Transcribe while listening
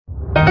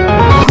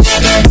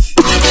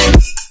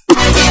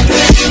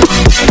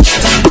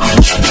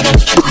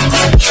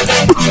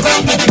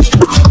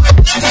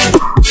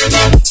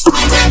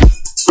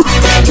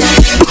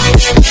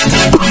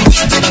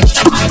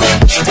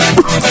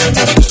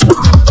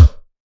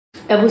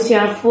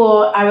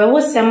ebusianfo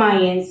arewosema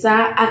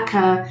yensa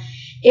aka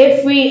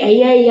every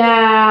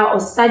eya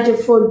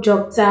osagefo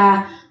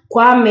Dr.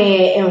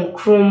 Kwame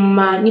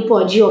Nkrumah nipa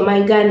oji o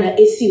my Ghana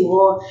esi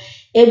ho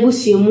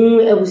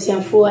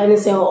ebusianfo ene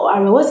se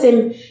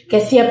arewosem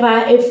kese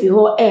pa efi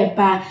ho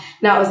eba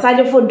na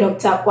osagefo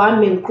Dr.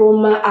 Kwame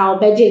Nkrumah a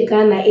obeje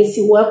Ghana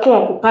esi wo ekon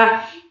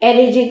okupa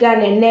edeje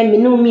Ghana ne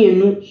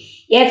mienu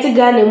yeti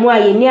Ghana mu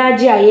ayeni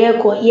age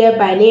ayeko ye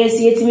ba na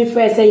esi yetimi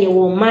first ye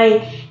wo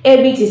man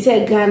ebi ti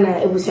se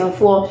Ghana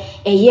ebusianfo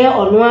eye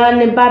ono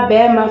an ba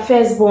be ma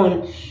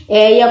firstborn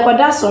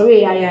yakoda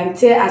sorry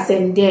ayante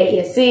asende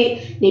yesi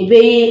ne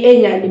beyi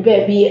enya ne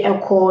ba bi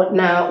eko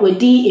na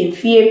wodi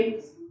emfie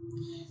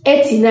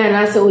 89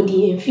 asa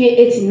wodi emfie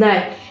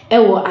 89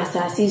 ewo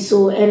asasi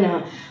so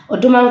ena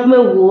odomankuma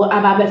wo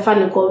ababefa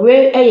ne ko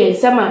we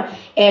nsema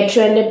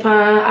trend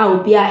pa a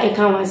obi a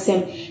eka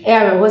wansem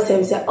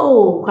arewosem se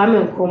oh Kwame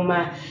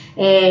Nkrumah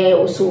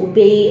so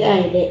be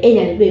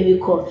enya ne baby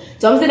call.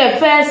 So I'm say the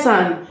first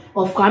son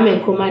of Kwame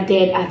Nkrumah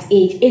died at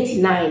age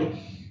 89.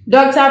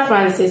 Dr.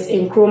 Francis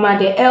Nkrumah,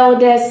 the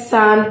eldest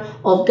son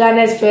of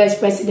Ghana's first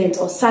president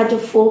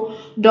Osagefo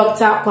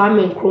Dr.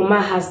 Kwame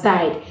Nkrumah, has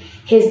died.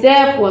 His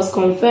death was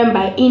confirmed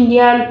by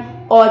Indian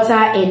author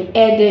and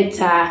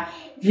editor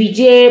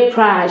Vijay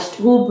Prasad,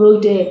 who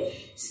broke the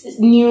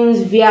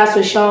news via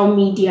social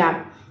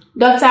media.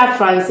 Dr.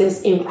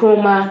 Francis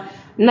Nkrumah,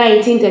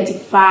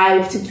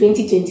 1935 to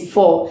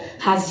 2024,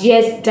 has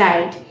just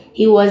died.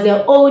 He was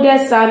the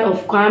oldest son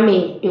of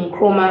Kwame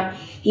Nkrumah.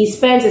 He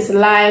spent his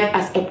life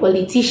as a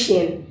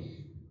politician,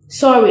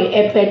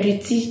 a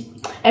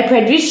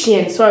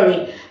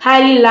pediatrician,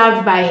 highly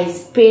loved by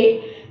his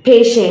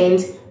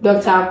patients.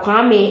 Dr.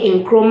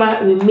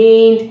 Nkrumah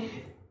remained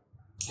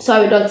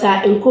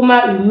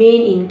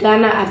in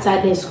Ghana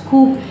after the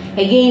coup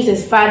against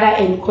his father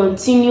and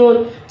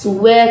continued to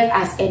work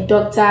as a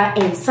doctor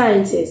and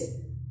scientist.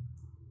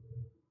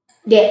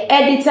 The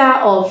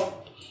editor of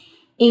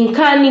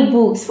Nkani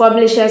Books,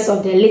 publishers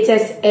of the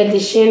latest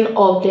edition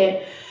of the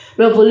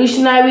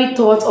Revolutionary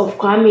Thoughts of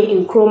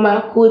Kwame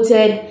Nkrumah,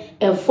 quoted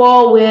a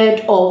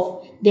foreword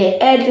of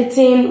the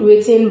editing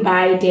written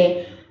by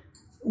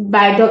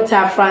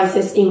Dr.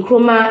 Francis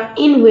Nkrumah,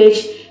 in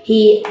which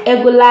he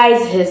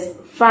eulogized his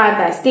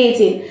father,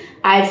 stating,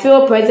 "I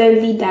feel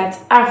presently that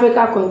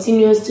Africa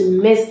continues to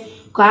miss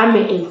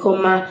Kwame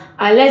Nkrumah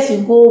unless we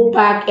go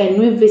back and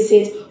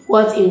revisit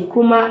what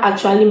Nkrumah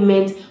actually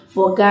meant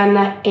for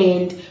Ghana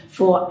and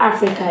for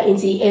Africa." In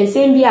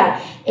Zambia,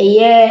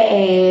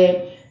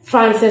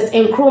 Francis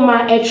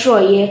Nkrumah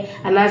etroye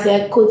and as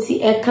a koti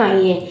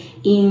ekanye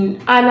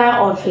in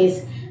honor of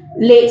his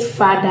late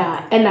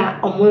father. Ena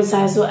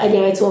omunsa so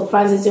editor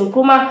Francis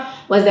Nkrumah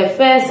was the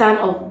first son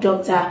of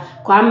Dr.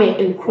 Kwame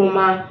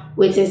Nkrumah,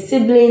 with his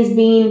siblings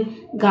being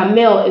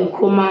Gamel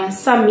Nkrumah,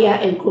 Samia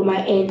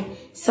Nkrumah, and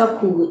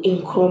Saku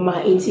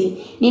Nkrumah. Inti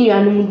ninu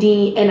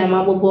anumdi ena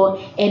mabobo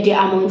ede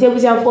amonte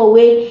busianfo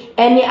we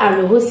ene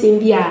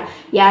arehosimbia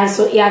ya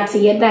so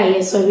yati yeda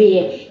ye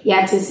sorry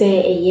yati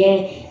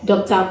se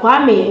Dr.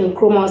 Kwame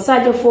Nkrumah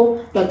Osagefo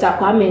Dr.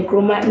 Kwame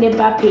Nkrumah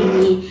neba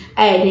penyi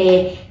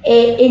ene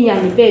enya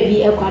ni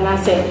baby ekwana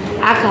se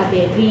aka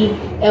baby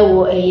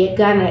ewo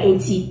Ghana.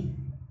 Inti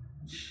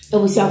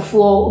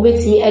ebusianfo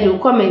obetimi edo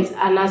comment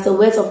and as a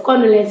words of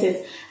condolences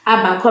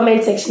aba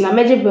comment section na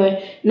mejebe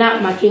na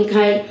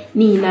makinkan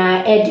ni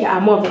na edi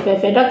amo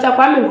pepe. Dr.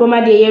 Kwame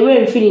Nkrumah de yewe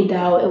mfini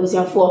dawo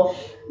ebusianfo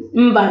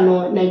mba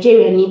no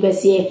Nigeria ni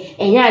besie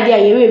enya ade a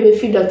yewe be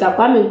fi Dr.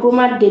 Kwame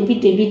Nkrumah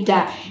debi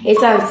da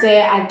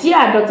esanse ade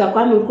a Dr.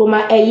 Kwame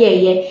Nkrumah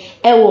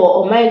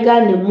ewo omaiga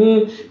ne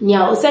mu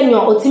nia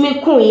osenyo otimi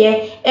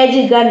kunye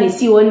eji Ghana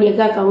si woni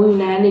ega ka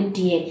wona ne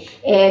die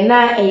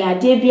na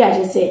ade bi a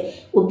jese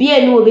obi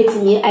enu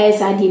obetimi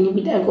ayesa de ni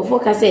bi da ko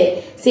foka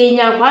se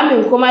nya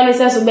Kwame Nkrumah ne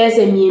seso be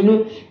se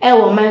mienu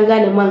ewo manga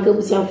ne manka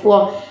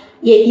busianfo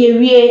ye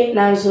wie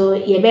nanzo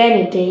ye be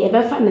ne den ye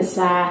be fa ne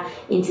sa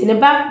nti ne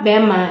ba be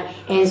ma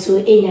enso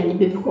enya ne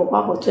bebi ko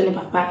kwa to ne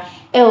papa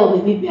ewo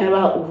bebi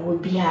biara owo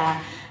bia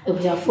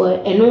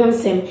ebusianfo enu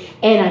nsem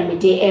ena me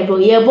de ebo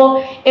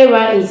yebo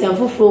era nsem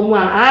foforo mu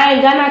a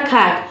Ghana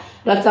card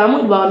Dr.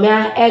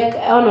 Mudbawumia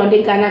ono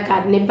de Ghana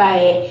card ne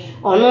bae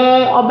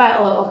ono oba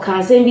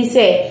okansen bi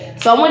se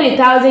so mo de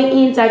 1000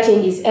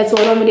 interchanges eto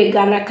ono de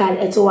Ghana card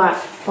eto wa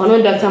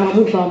ono Dr.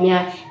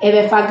 Mudbawumia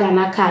ebe fa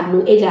Ghana card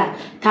no eja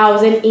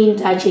 1000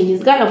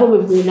 interchanges Ghana for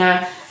be na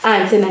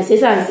antena se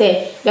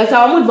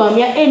Dr.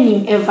 Mudbawumia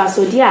enim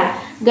emfaso dia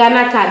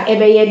Ghana card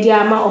ebe ye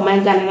dia ma o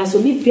man Ghana na so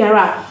bi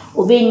biara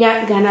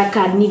obenya Ghana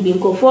card ni bi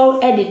nkofo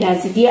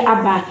edidance die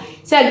aba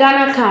se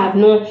Ghana card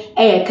no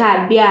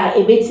card bia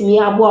ebetimi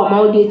abo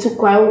ama odi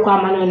tukwa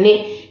ukwa ma no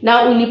ne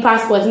na uni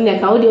passport ne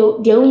ka odi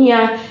de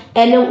unya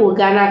ene o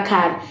Ghana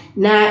card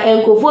na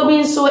enkofo bi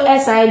nso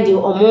sign de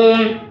omo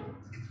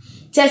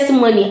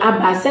testimony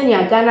aba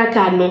senya Ghana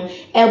card no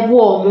ebo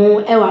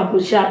omo ewa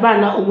brushra bra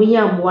na omo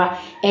yamboa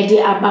ede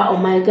aba o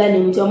my Ghana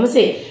mti omo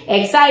say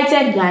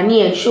excited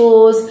Ghanaian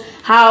shows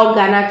how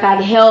Ghana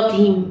card helped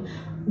him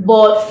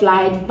board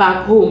flight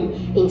back home.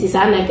 Inti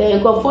sa na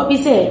nkofo bi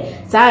se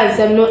sa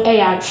nsem no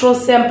ya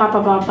trosem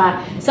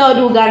papa sa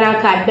odi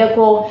Ghana card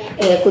beko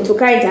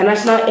Kotoka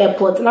International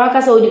Airport na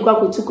waka sa odi kwa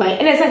Kotoka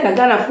ene se ka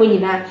Ghana fo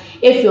nyina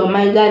efi o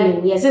man Ghana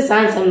wi se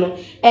sa nsem no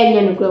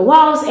enye no kro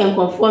whilst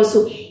nkofo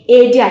so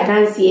edi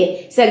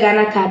adanse se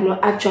Ghana card no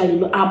actually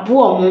no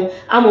abo mo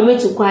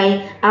amometu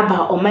kwan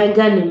aba o man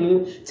Ghana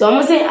mu so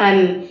omo say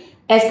an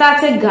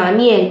started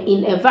Ghanaian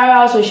in a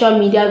viral social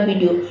media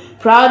video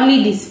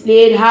proudly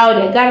displayed how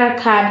the Ghana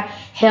card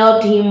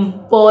helped him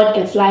board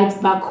a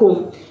flight back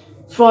home.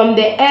 From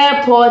the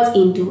airport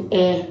into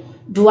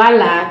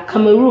Douala,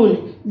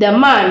 Cameroon, the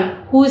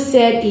man who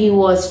said he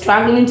was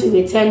struggling to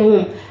return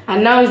home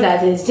announced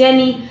that his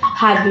journey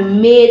had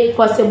been made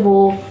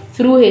possible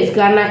through his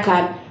Ghana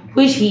card,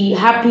 which he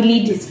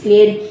happily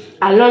displayed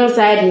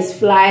alongside his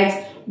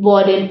flight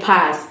boarding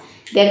pass.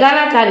 The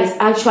Ghana card is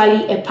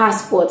actually a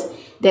passport.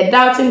 The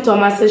doubting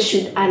Thomases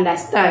should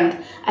understand.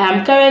 I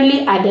am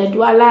currently at the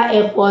Douala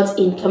airport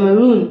in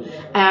Cameroon.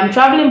 I am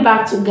traveling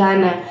back to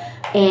Ghana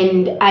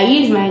and I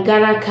use my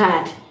Ghana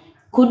card.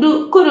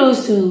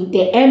 Kudos to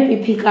the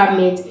MPP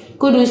government.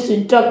 Kudos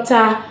to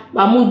Dr.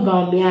 Mahmoud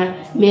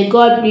Bawumia. May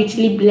God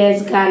richly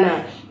bless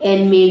Ghana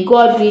and may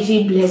God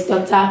richly bless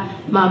Dr.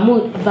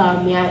 Mahmoud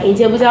Bawumia. In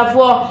terms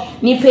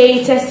of ni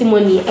pay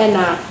testimony and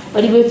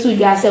what you to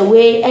just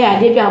away I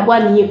debi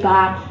abwa ni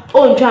pa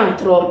on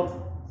tram.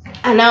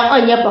 And now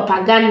on your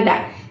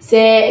propaganda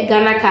say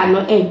Ghana card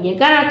no enye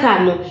Ghana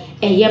card no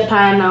eye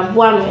pa na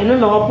boa no eno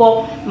na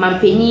obo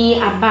mampeni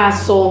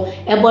abaso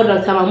ebo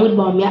Dr. Mahmoud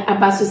Bawumia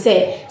abaso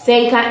say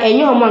nka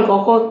enye o man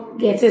kokko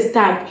get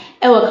start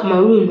e wo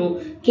Cameroon no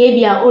ke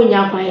bia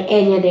onya kwan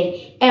enye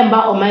de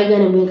emba o my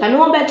Ghana mu nka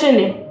no betre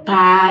ne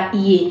pa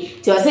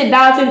iye ti o say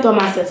doubting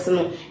Thomases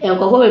no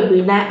enkokko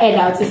bebre na e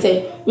doubt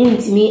say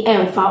untimi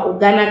emfa o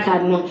Ghana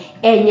card no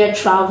enye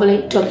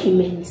traveling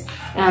document.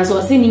 And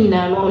so sini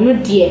na no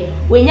die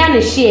wenya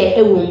ne share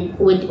ewom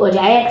o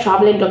dia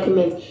traveling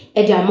document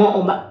e dia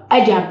mo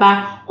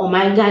ba o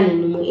man Ghana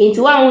no mu enti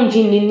wa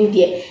wonjin ni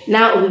die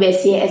na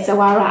obebesie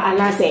esewara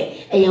anase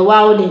eye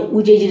wa de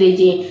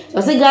ujejireje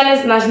so say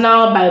Ghana's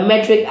national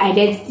biometric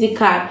identity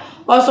card,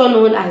 also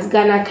known as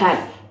Ghana card,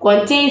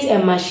 contains a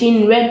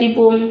machine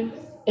readable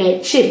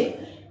chip,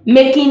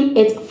 making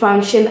it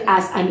function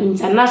as an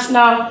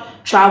international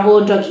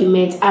travel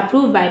document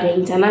approved by the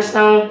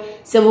International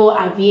Civil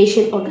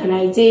Aviation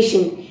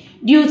Organization.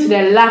 Due to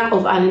the lack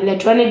of an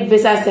electronic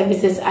visa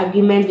services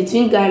agreement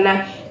between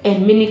Ghana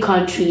and many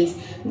countries,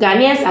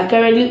 Ghanaians are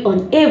currently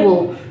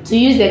unable to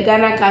use the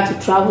Ghana card to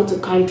travel to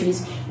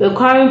countries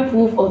requiring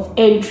proof of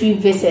entry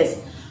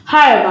visas.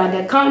 However,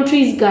 the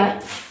countries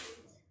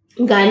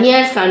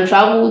Ghanaians can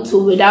travel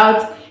to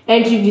without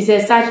entry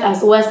visas, such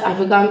as West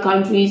African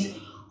countries,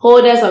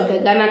 holders of the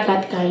Ghana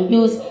card can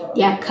use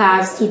their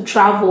cards to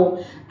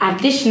travel.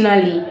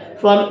 Additionally,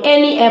 from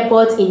any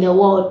airport in the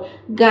world,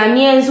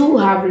 Ghanaians who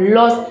have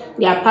lost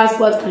their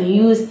passports can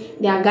use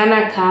their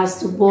Ghana cards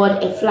to board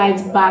a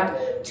flight back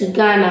to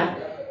Ghana.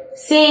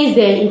 Since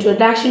the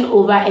introduction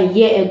over a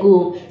year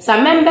ago,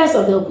 some members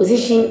of the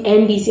opposition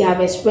NDC have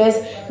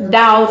expressed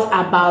doubts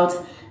about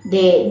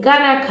the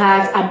Ghana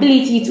card's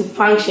ability to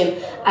function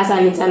as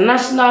an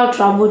international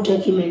travel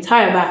document.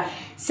 However,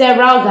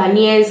 several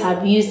Ghanaians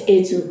have used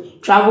it to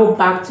travel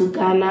back to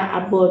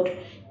Ghana aboard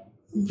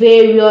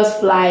various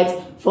flights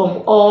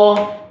from all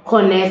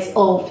corners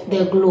of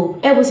the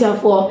globe.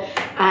 For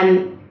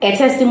a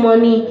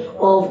testimony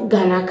of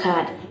Ghana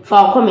card. For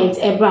our comments,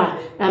 Ebra,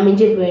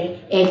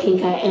 Naminjebre,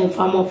 Enkinka, and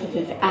Farmer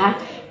Fefe.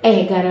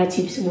 Ghana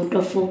tips,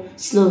 Mudofo,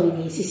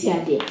 Snowy,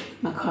 Sisiade,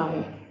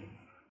 Kwame.